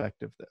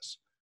aspect of this,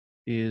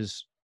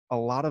 is a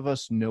lot of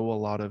us know a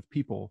lot of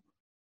people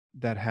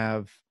that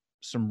have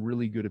some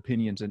really good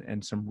opinions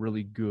and some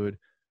really good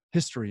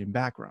history and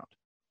background.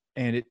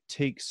 And it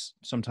takes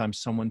sometimes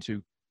someone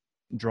to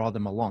draw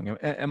them along.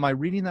 Am I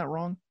reading that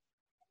wrong?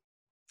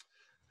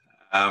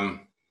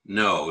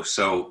 No.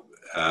 So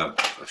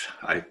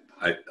I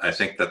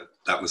think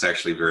that was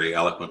actually very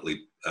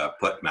eloquently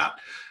put, Matt.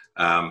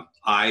 I'm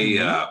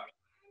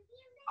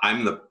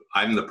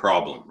the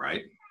problem,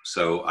 right?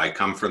 So I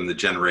come from the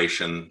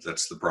generation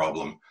that's the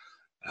problem.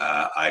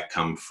 I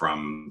come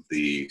from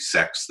the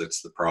sex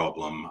that's the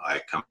problem.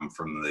 I come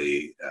from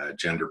the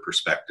gender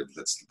perspective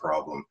that's the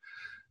problem.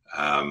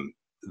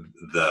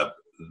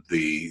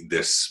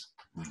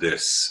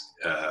 This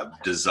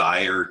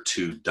desire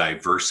to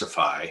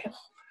diversify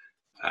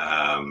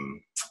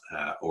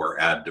or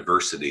add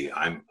diversity.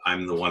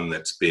 I'm the one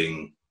that's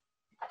being.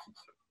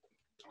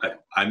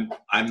 I'm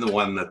the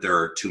one that there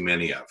are too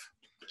many of.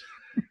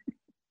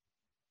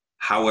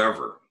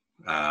 However,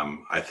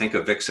 I think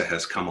Avixa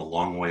has come a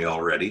long way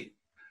already.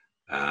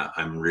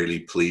 I'm really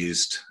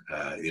pleased.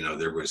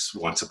 There was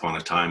once upon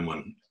a time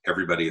when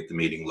everybody at the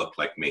meeting looked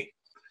like me,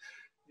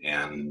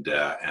 and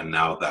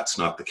now that's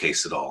not the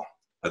case at all.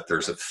 But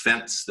there's a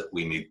fence that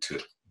we need to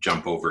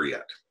jump over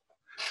yet.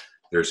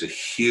 There's a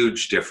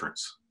huge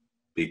difference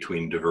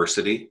between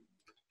diversity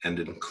and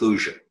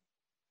inclusion.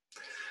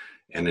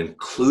 And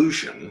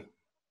inclusion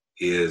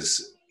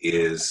is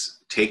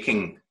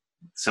taking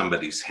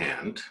somebody's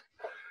hand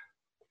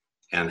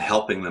and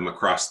helping them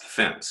across the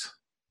fence,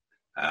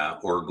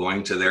 or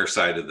going to their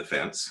side of the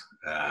fence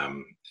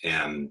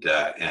and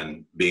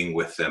being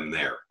with them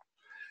there.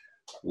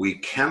 We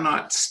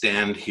cannot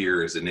stand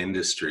here as an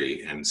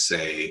industry and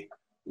say,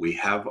 we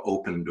have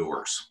open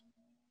doors,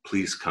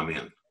 please come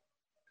in,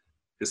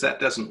 because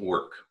that doesn't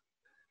work.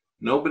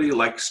 Nobody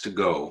likes to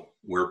go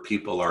where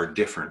people are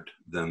different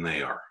than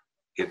they are.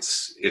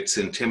 It's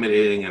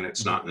intimidating and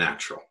it's not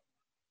natural.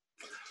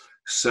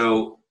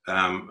 So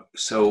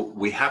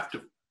we have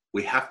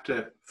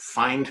to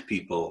find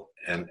people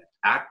and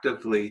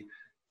actively,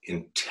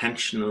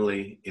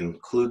 intentionally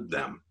include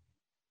them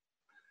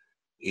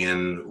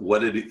in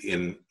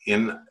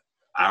in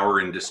our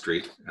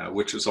industry,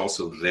 which is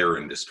also their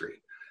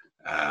industry.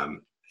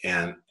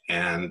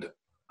 And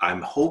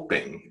I'm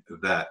hoping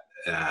that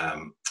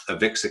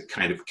Avixa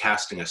kind of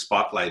casting a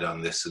spotlight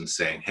on this and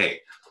saying, hey,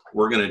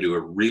 we're going to do a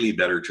really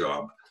better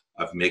job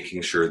of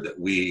making sure that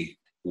we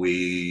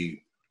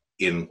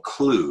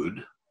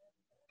include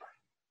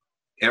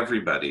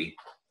everybody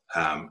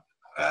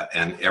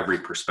and every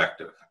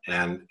perspective.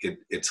 And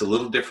it's a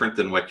little different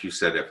than what you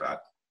said, Ifat,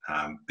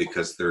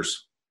 because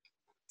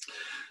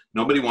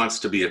nobody wants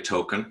to be a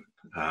token.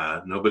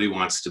 Nobody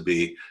wants to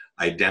be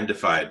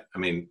identified. I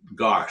mean,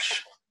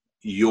 gosh,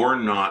 you're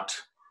not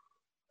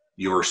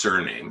your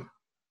surname.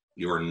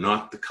 You're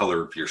not the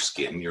color of your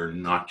skin. You're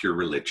not your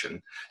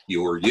religion.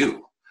 You're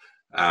you.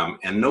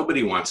 And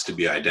nobody wants to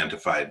be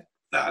identified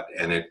that.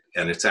 And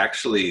it's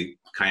actually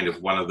kind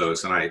of one of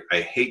those, and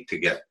I hate to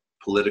get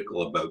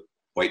political about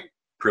white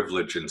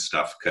privilege and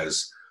stuff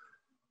because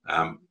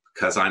I'm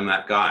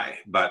that guy.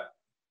 But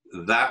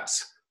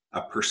that's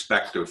a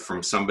perspective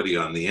from somebody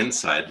on the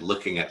inside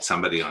looking at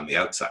somebody on the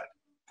outside.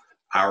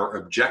 Our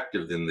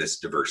objective in this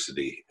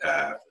diversity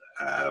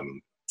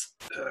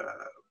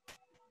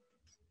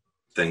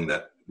thing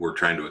that we're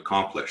trying to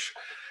accomplish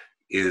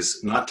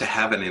is not to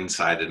have an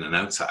inside and an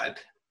outside,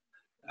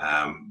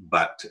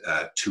 but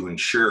to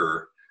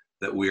ensure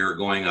that we are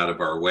going out of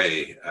our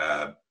way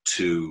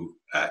to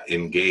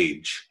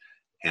engage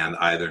and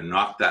either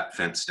knock that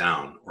fence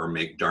down or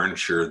make darn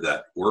sure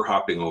that we're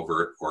hopping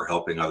over it or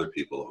helping other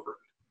people over it.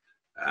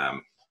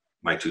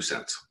 My 2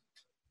 cents.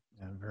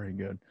 Yeah, very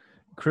good.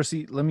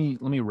 Chrissy, let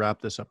me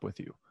wrap this up with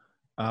you.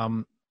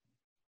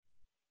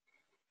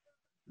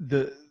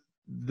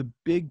 The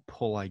big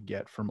pull I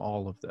get from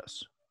all of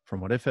this,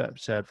 from what Ifat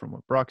said, from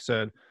what Brock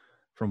said,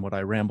 from what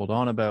I rambled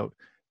on about,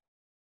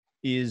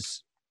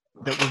 is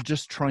that we're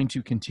just trying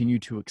to continue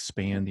to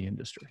expand the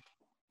industry.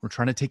 We're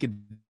trying to take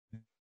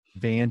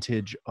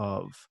advantage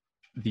of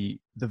the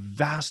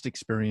vast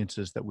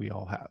experiences that we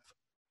all have.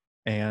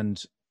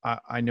 And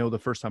I know the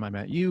first time I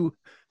met you,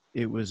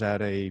 it was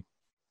at I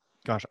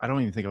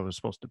don't even think I was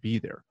supposed to be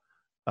there.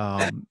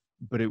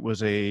 But it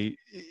was a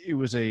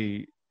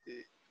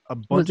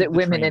bunch was it of the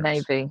women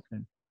trainers. in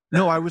AV?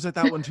 No, I was at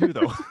that one too,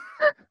 though.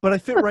 But I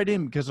fit right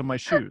in because of my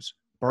shoes.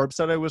 Barb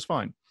said I was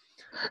fine.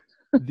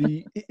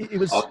 It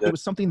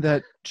was something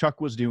that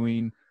Chuck was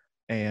doing,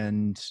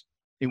 and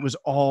it was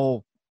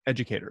all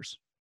educators.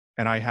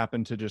 And I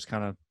happened to just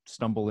kind of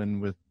stumble in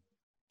with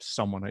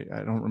someone. I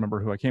don't remember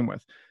who I came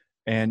with.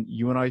 And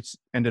you and I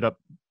ended up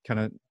kind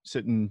of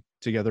sitting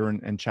together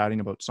and chatting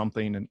about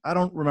something. And I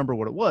don't remember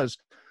what it was,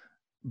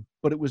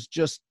 but it was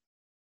just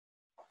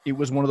it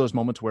was one of those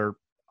moments where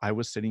I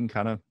was sitting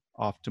kind of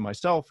off to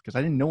myself because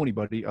I didn't know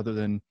anybody other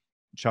than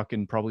Chuck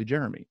and probably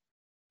Jeremy.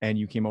 And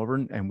you came over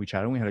and we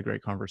chatted and we had a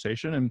great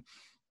conversation and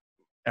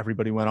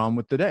everybody went on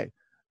with the day.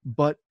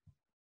 But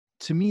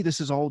to me,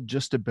 this is all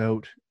just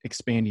about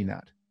expanding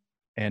that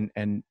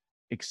and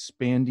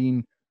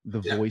expanding the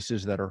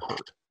voices that are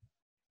heard.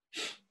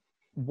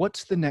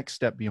 What's the next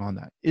step beyond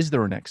that? Is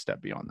there a next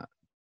step beyond that?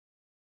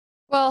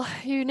 Well,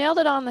 you nailed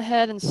it on the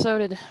head, and so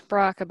did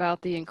Brock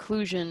about the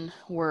inclusion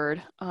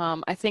word.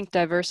 I think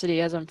diversity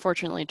has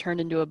unfortunately turned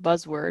into a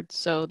buzzword.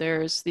 So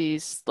there's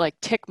these like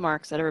tick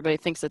marks that everybody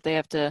thinks that they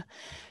have to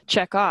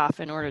check off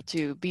in order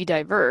to be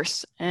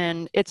diverse.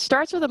 And it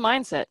starts with a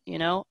mindset, you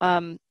know.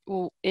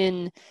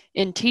 In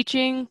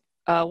teaching,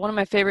 one of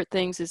my favorite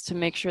things is to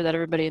make sure that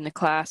everybody in the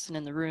class and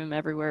in the room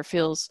everywhere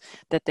feels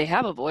that they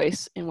have a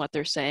voice in what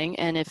they're saying.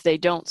 And if they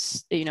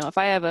don't, you know, if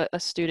I have a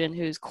student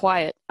who's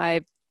quiet,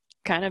 I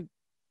kind of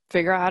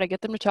figure out how to get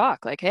them to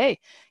talk. Like, hey,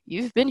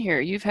 you've been here,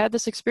 you've had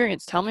this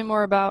experience, tell me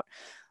more about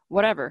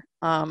whatever.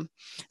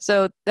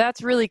 So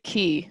that's really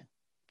key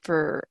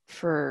for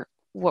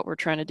what we're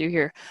trying to do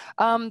here.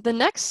 The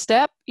next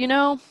step, you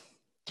know,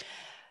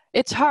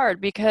 it's hard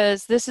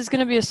because this is going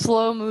to be a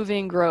slow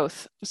moving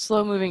growth,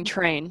 slow moving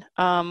train.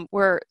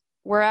 We're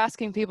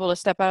asking people to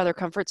step out of their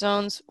comfort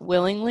zones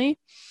willingly.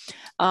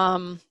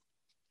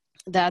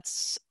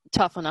 That's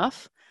tough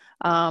enough.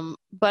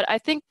 But I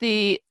think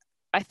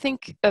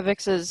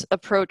Avixa's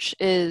approach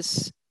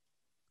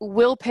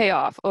will pay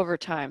off over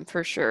time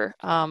for sure.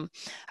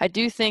 I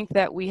do think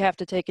that we have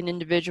to take an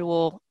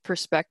individual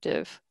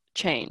perspective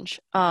change.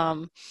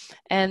 And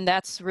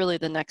that's really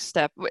the next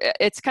step.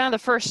 It's kind of the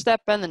first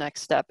step, and the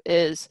next step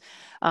is,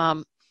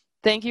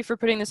 thank you for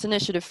putting this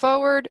initiative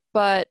forward,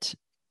 but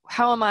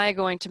how am I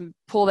going to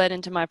pull that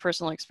into my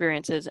personal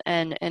experiences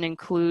and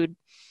include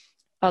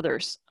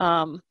others?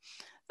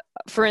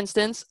 For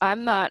instance,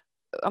 I'm not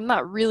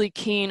really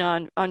keen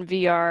on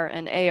VR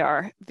and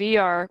AR.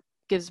 VR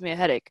gives me a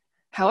headache.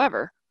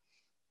 However,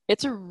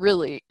 it's a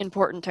really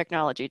important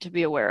technology to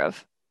be aware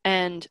of.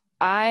 And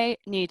I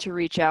need to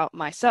reach out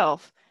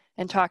myself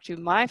and talk to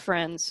my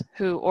friends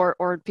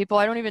or people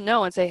I don't even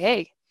know and say,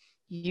 hey,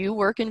 you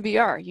work in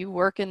VR, you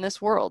work in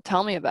this world,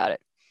 tell me about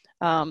it.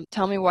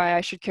 Tell me why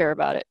I should care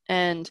about it,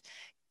 and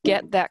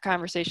get that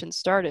conversation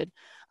started.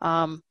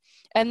 And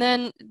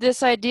then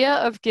this idea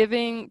of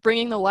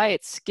bringing the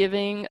lights,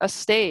 giving a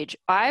stage.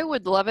 I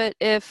would love it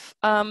if,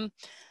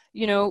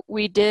 you know,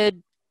 we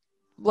did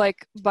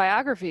like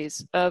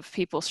biographies of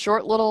people,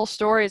 short little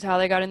stories, how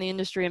they got in the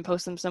industry, and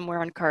post them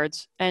somewhere on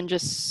cards and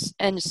just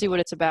see what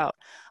it's about.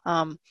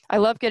 I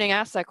love getting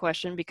asked that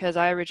question because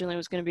I originally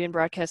was going to be in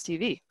broadcast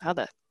TV. How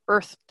the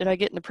earth did I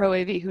get into Pro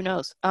AV? Who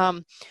knows?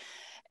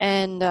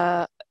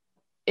 And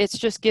it's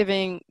just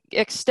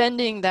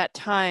extending that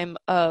time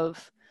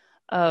of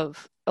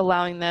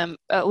allowing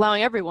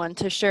everyone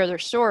to share their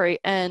story.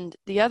 And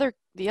the other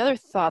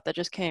thought that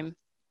just came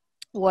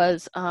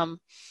was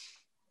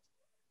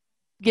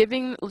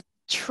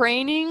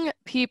training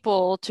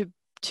people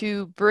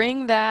to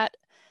bring that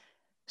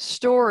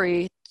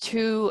story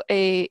to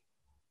a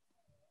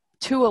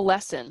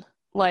lesson.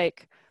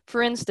 Like,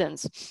 for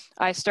instance,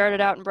 I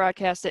started out in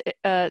broadcast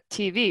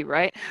TV,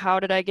 right? How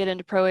did I get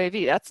into Pro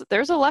AV?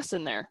 There's a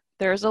lesson there.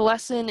 There's a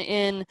lesson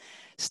in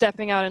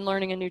stepping out and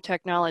learning a new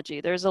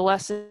technology. There's a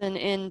lesson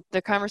in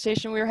the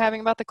conversation we were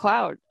having about the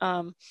cloud.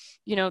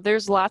 You know,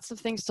 there's lots of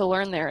things to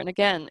learn there. And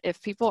again,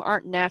 if people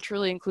aren't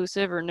naturally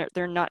inclusive or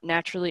they're not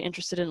naturally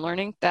interested in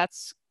learning,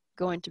 that's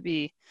going to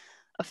be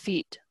a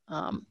feat.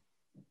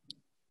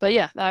 But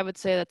yeah, I would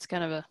say that's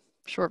kind of a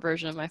short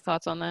version of my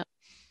thoughts on that.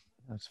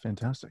 That's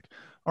fantastic.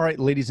 All right,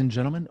 ladies and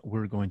gentlemen,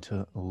 we're going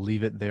to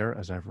leave it there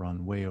as I've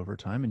run way over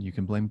time, and you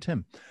can blame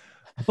Tim.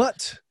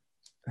 But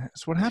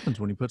that's what happens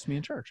when he puts me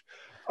in charge.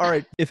 All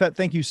right, Ifat,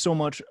 thank you so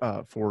much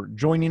for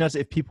joining us.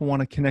 If people want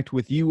to connect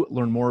with you,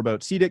 learn more about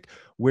CDIC,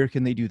 where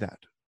can they do that?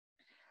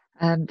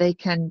 They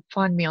can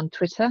find me on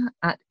Twitter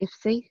at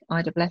IFSI,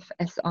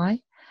 IFSI.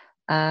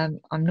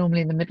 I'm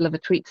normally in the middle of a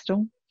treat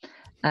stall.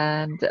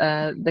 And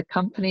the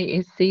company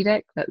is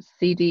CDEC, that's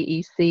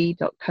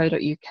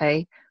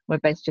cdec.co.uk. We're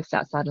based just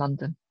outside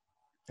London.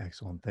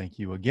 Excellent. Thank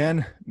you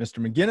again. Mr.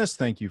 McGinnis,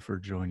 thank you for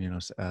joining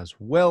us as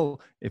well.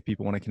 If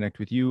people want to connect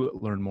with you,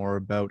 learn more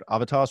about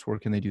Avitas, where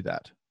can they do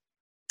that?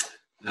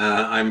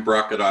 I'm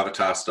Brock at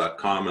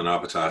avitas.com, and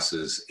Avitas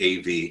is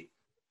AVITAAS.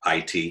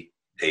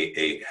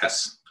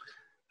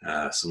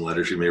 Some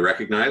letters you may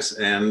recognize.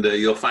 And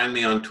you'll find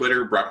me on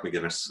Twitter, Brock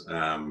McGinnis,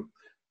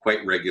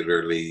 quite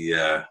regularly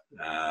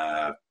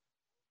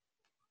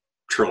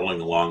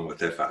trolling along with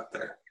Ifat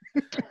there.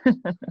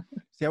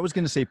 See, I was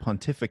going to say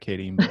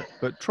pontificating,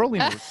 but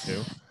trolling works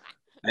too.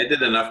 I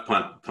did enough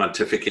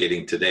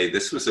pontificating today.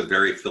 This was a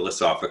very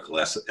philosophical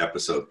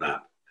episode,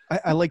 Matt.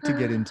 I like to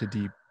get into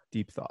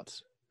deep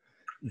thoughts.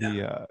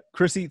 Yeah.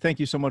 Chrissy, thank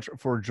you so much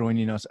for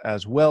joining us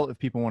as well. If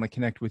people want to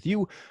connect with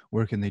you,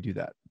 where can they do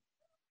that?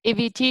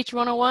 AV Teach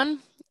 101,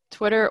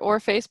 Twitter or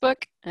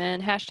Facebook,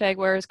 and hashtag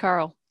Where is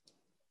Carl?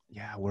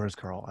 Yeah, where's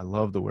Carl? I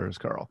love the where's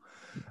Carl.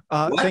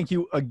 Thank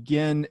you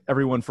again,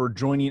 everyone, for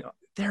joining.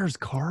 There's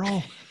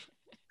Carl.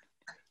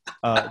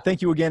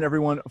 Thank you again,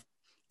 everyone,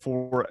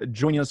 for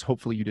joining us.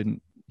 Hopefully you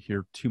didn't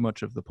hear too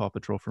much of the Paw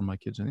Patrol from my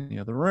kids in the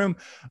other room.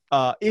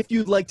 If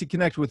you'd like to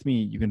connect with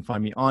me, you can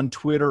find me on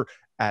Twitter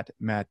at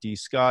Matt D.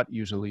 Scott,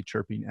 usually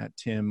chirping at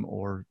Tim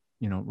or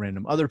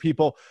random other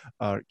people,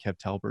 Kev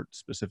Talbert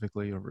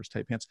specifically over his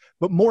tight pants.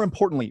 But more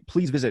importantly,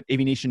 please visit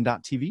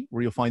avnation.tv,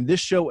 where you'll find this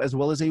show as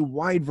well as a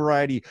wide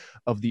variety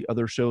of the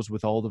other shows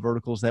with all the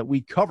verticals that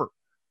we cover.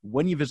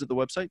 When you visit the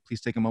website,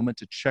 please take a moment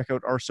to check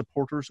out our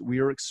supporters. We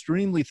are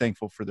extremely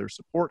thankful for their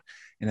support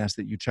and ask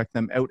that you check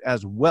them out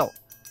as well.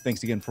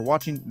 Thanks again for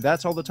watching.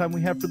 That's all the time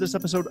we have for this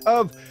episode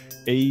of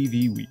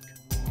AV Week.